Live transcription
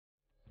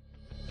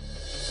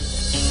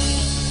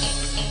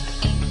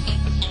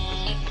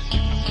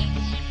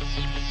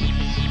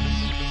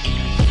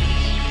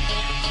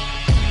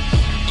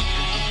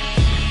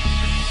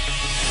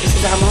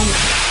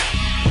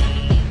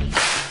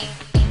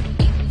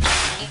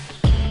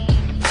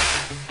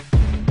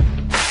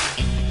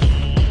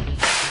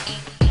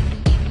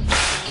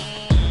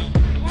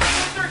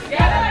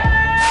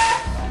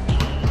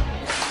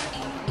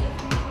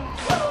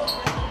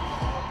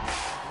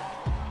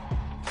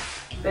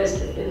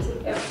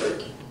defensive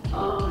effort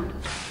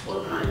for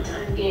a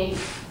primetime game.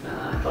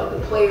 I thought the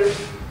players,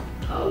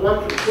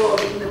 1 through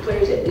 12, even the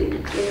players that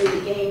didn't play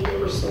the game, they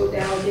were so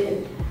dialed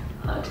in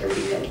to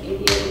everything that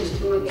Indiana was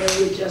doing,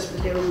 every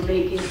adjustment they were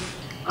making.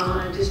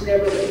 Just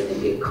never letting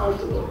them get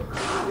comfortable.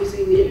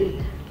 Obviously, we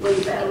didn't win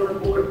the battle on the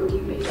board, but we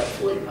made up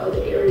for it in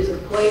other areas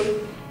of play.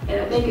 And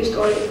I think it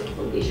started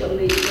with this young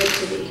lady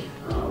next to me.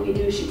 We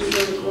knew she was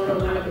going to garner a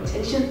lot of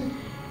attention,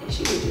 and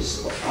she was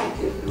just so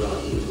active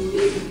throughout the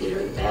movie. We did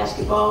her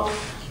basketball.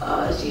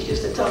 She's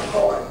just a tough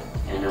card,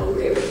 and we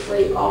were able to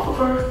play off of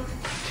her,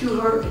 to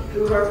her,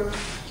 through her,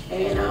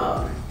 and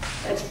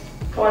that's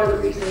part of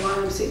the reason why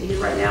I'm sitting here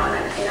right now.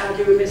 And I'd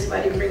be remiss if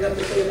I didn't bring up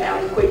the play of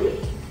Allie quickly.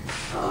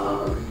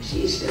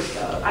 She's just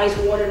ice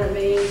water in her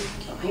veins.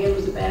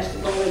 Handles the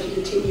basketball like she's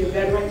a 10-year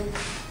veteran,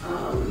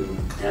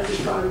 and I'm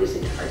just proud of this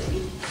entire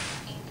team.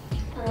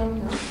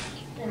 And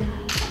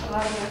a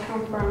lot of that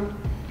come from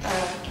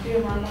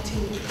being around the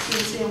team,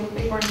 seeing what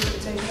they bring to the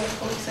table.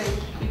 That's what we say,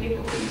 we get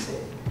the police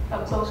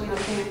up close and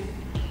up in,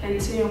 and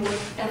seeing what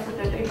effort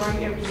that they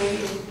bring every day,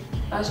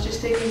 and us just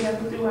sticking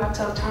together through our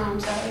tough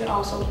times. It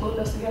also pulled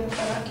us together,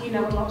 but we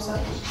never lost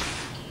up.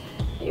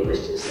 It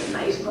was just a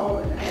nice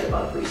moment. I had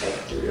about 3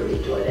 seconds to really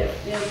enjoy that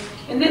for them.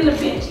 And then the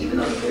bench, even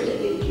though the players that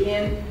didn't get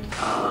in,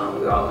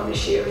 we're all going to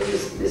share in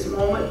this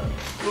moment.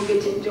 We'll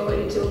get to enjoy it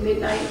until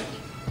midnight,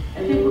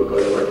 and then we'll go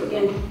to work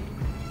again.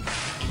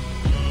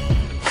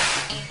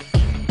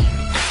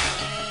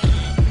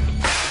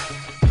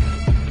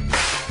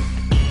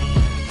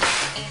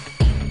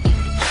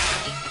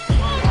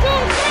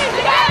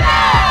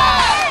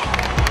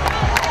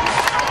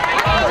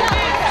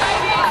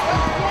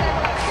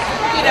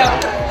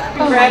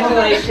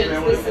 Congratulations.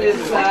 This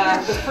is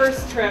the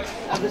first trip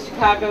of the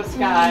Chicago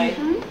Sky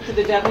to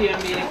the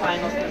WNBA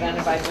Finals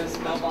presented by Boost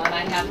Mobile, and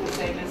I have to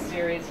say this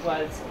series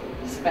was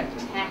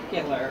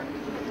spectacular,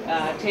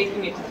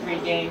 taking it to 3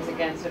 games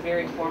against a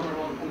very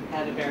formidable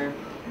competitor.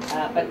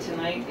 But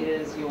tonight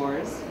is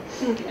yours,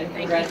 and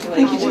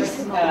congratulations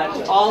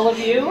to all of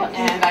you.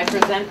 And I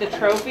present the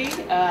trophy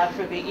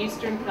for the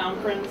Eastern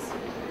Conference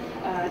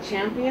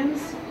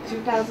champions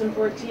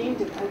 2014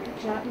 to Pokey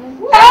Chatman.